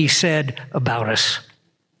believes what he said about us.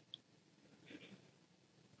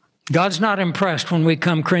 God's not impressed when we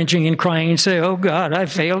come cringing and crying and say, oh God, I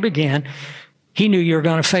failed again. He knew you were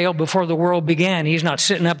going to fail before the world began. He's not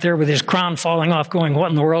sitting up there with his crown falling off going,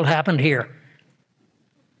 what in the world happened here?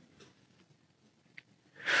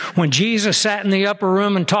 When Jesus sat in the upper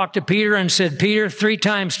room and talked to Peter and said, Peter, 3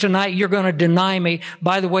 times tonight you're going to deny me.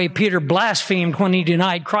 By the way, Peter blasphemed when he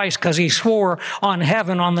denied Christ because he swore on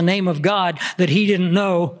heaven on the name of God that he didn't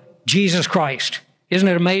know Jesus Christ. Isn't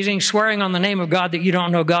it amazing? Swearing on the name of God that you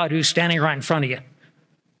don't know God who's standing right in front of you.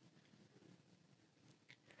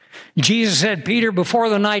 Jesus said, Peter, before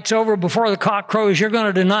the night's over, before the cock crows, you're going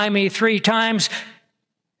to deny me 3 times.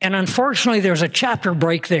 And unfortunately, there's a chapter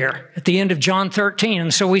break there at the end of John 13.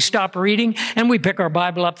 And so we stop reading and we pick our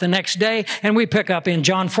Bible up the next day and we pick up in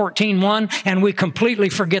John 14:1 and we completely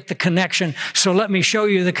forget the connection. So let me show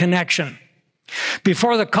you the connection.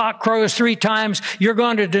 Before the cock crows 3 times, you're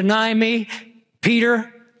going to deny me,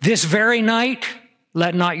 Peter, this very night.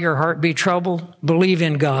 Let not your heart be troubled. Believe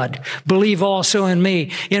in God. Believe also in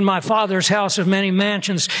me. In my Father's house of many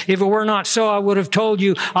mansions, if it were not so, I would have told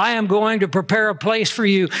you, I am going to prepare a place for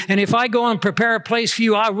you. And if I go and prepare a place for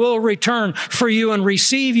you, I will return for you and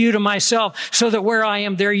receive you to myself, so that where I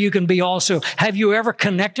am, there you can be also. Have you ever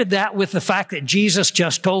connected that with the fact that Jesus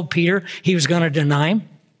just told Peter he was going to deny him?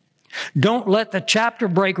 Don't let the chapter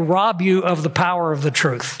break rob you of the power of the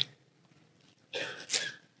truth.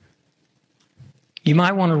 You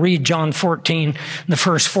might want to read John 14, the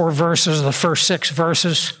first 4 verses, the first 6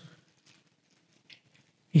 verses.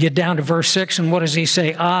 You get down to verse 6, and what does he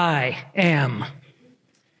say? I am.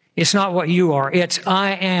 It's not what you are. It's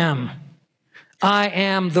I am. I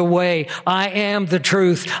am the way. I am the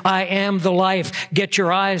truth. I am the life. Get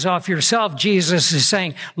your eyes off yourself. Jesus is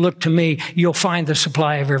saying, look to me. You'll find the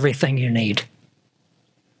supply of everything you need.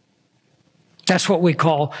 That's what we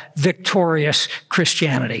call victorious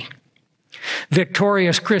Christianity.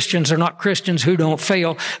 Victorious Christians are not Christians who don't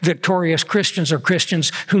fail. Victorious Christians are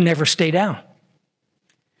Christians who never stay down.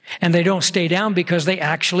 And they don't stay down because they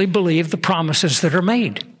actually believe the promises that are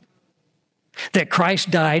made. That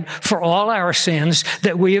Christ died for all our sins,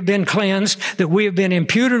 that we have been cleansed, that we have been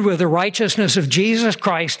imputed with the righteousness of Jesus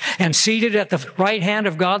Christ and seated at the right hand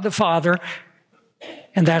of God the Father.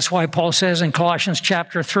 And that's why Paul says in Colossians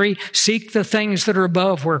chapter 3, seek the things that are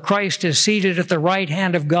above where Christ is seated at the right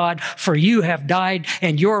hand of God, for you have died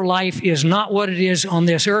and your life is not what it is on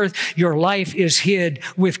this earth. Your life is hid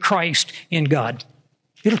with Christ in God.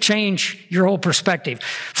 It'll change your whole perspective.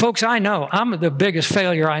 Folks, I know I'm the biggest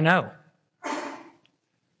failure I know.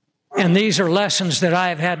 And these are lessons that I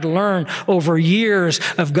have had to learn over years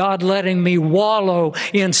of God letting me wallow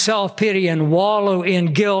in self-pity and wallow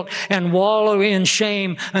in guilt and wallow in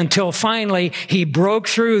shame until finally He broke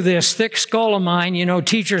through this thick skull of mine. You know,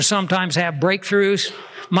 teachers sometimes have breakthroughs.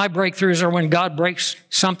 My breakthroughs are when God breaks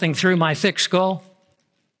something through my thick skull.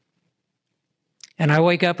 And I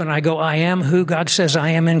wake up and I go, I am who God says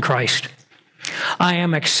I am in Christ. I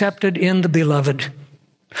am accepted in the Beloved.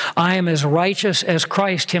 I am as righteous as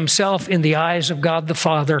Christ Himself in the eyes of God the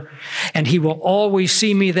Father, and He will always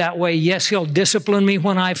see me that way. Yes, He'll discipline me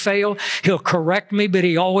when I fail. He'll correct me, but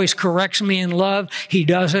He always corrects me in love. He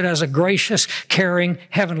does it as a gracious, caring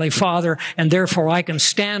Heavenly Father, and therefore I can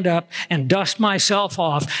stand up and dust myself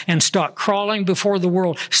off and start crawling before the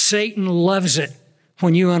world. Satan loves it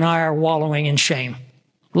when you and I are wallowing in shame.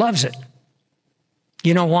 Loves it.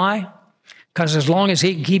 You know why? Because as long as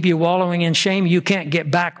he can keep you wallowing in shame, you can't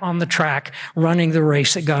get back on the track running the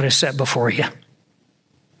race that God has set before you.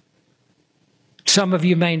 Some of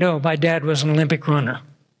you may know my dad was an Olympic runner.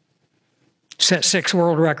 Set 6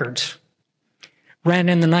 world records. Ran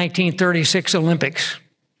in the 1936 Olympics.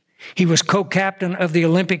 He was co-captain of the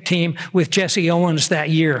Olympic team with Jesse Owens that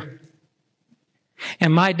year.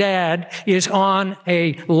 And my dad is on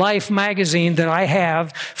a Life magazine that I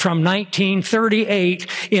have from 1938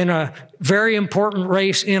 in a very important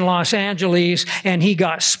race in Los Angeles, and he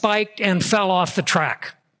got spiked and fell off the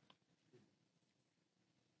track.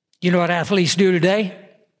 You know what athletes do today?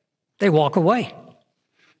 They walk away.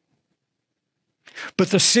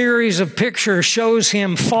 But the series of pictures shows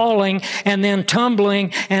him falling and then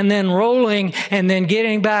tumbling and then rolling and then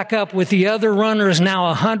getting back up with the other runners now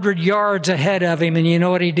 100 yards ahead of him. And you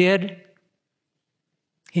know what he did?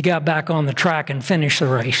 He got back on the track and finished the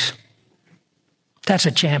race. That's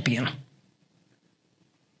a champion.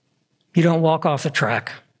 You don't walk off the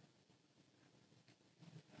track.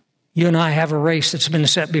 You and I have a race that's been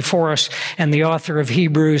set before us, and the author of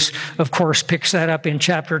Hebrews, of course, picks that up in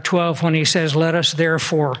chapter 12 when he says, let us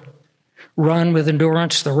therefore run with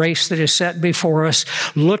endurance the race that is set before us,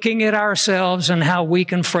 looking at ourselves and how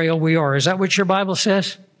weak and frail we are. Is that what your Bible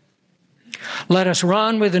says? Let us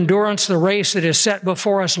run with endurance the race that is set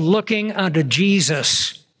before us, looking unto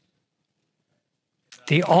Jesus,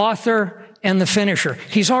 the author and the finisher.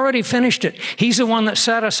 He's already finished it. He's the one that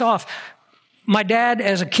set us off. My dad,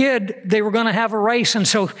 as a kid, they were going to have a race, and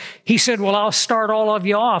so he said, well, I'll start all of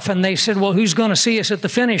you off. And they said, well, who's going to see us at the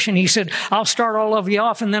finish? And he said, I'll start all of you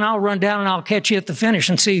off, and then I'll run down and I'll catch you at the finish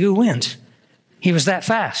and see who wins. He was that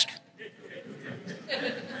fast.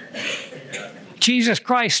 Jesus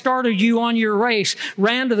Christ started you on your race,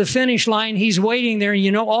 ran to the finish line. He's waiting there, and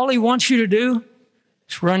you know, all He wants you to do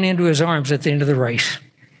is run into His arms at the end of the race.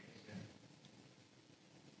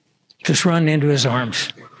 Just run into His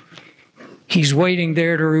arms. He's waiting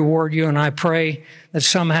there to reward you, and I pray that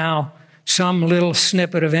somehow some little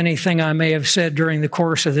snippet of anything I may have said during the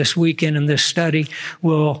course of this weekend and this study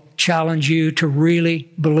will challenge you to really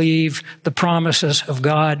believe the promises of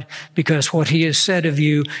God, because what He has said of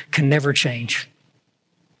you can never change.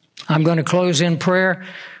 I'm going to close in prayer.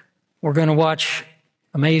 We're going to watch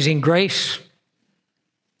Amazing Grace.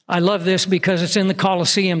 I love this because it's in the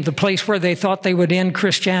Colosseum, the place where they thought they would end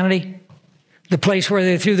Christianity. The place where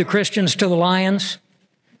they threw the Christians to the lions.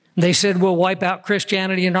 They said, we'll wipe out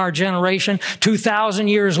Christianity in our generation. 2,000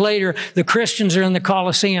 years later, the Christians are in the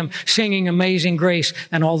Colosseum singing Amazing Grace,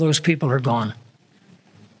 and all those people are gone.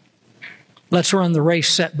 Let's run the race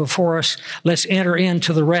set before us. Let's enter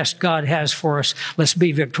into the rest God has for us. Let's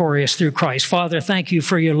be victorious through Christ. Father, thank you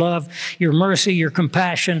for your love, your mercy, your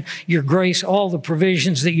compassion, your grace, all the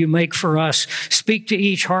provisions that you make for us. Speak to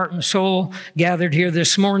each heart and soul gathered here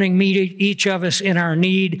this morning. Meet each of us in our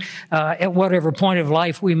need at whatever point of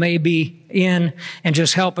life we may be in, and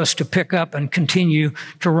just help us to pick up and continue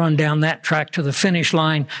to run down that track to the finish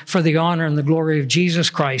line for the honor and the glory of Jesus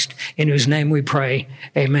Christ, in whose name we pray.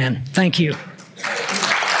 Amen. Thank you.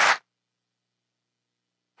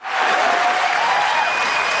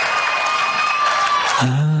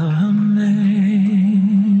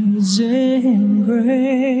 Amazing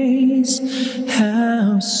grace,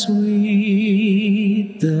 how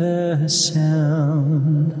sweet the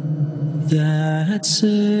sound that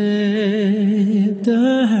saved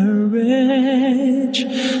a wretch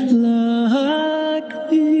like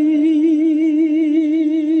me.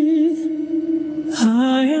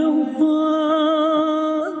 I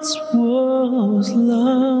once was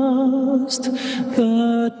lost,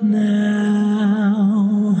 but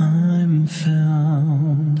now I'm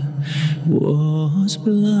found. Was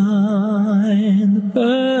blind,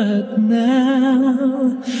 but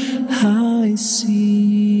now I see.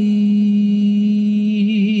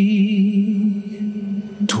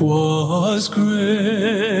 'Twas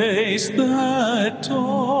grace that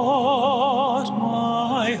taught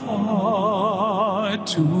my heart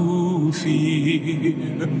to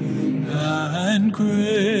fear, and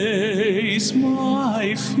grace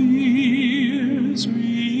my fears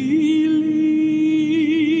relieved.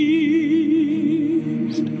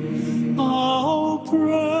 How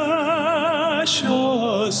precious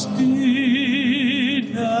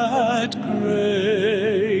did that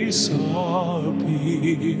grace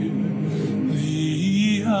appear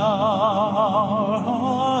the hour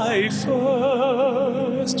I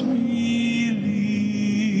first believed.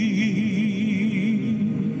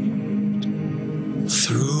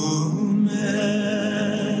 Through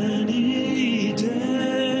many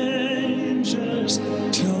dangers,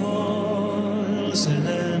 toils,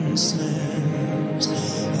 and snares, I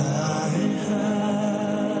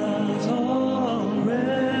have already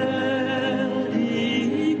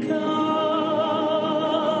come.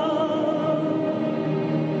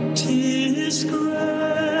 'Tis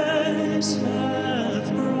grace hath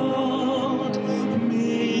brought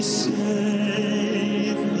me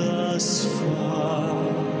safe thus far,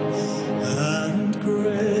 and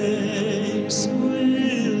grace will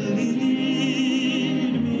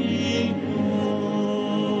lead me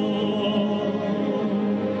home.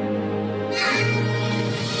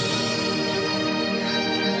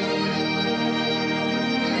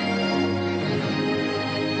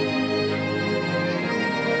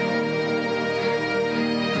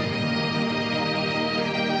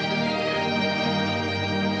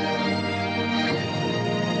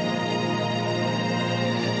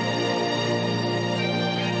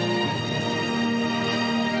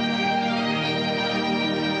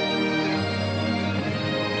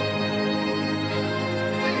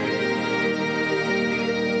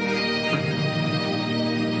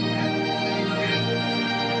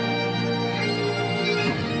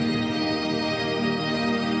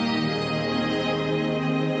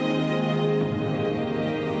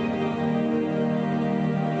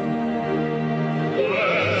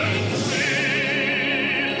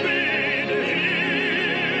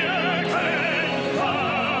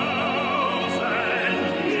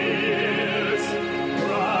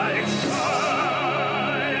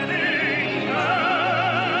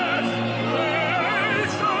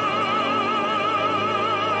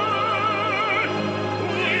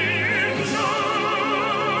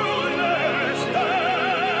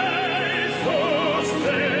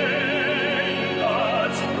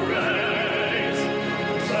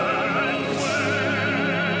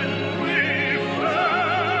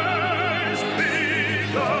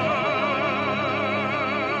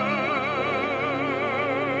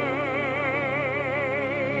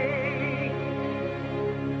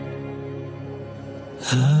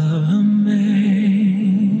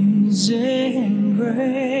 Amazing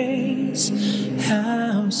grace,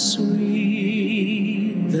 how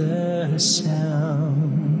sweet the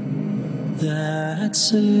sound that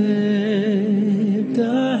saved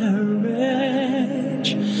a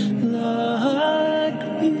wretch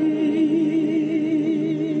like me.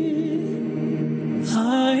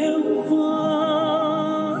 I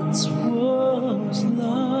once was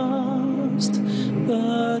lost,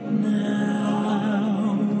 but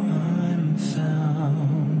now I'm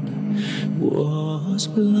found. Was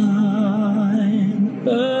blind,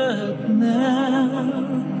 but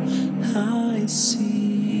now I see.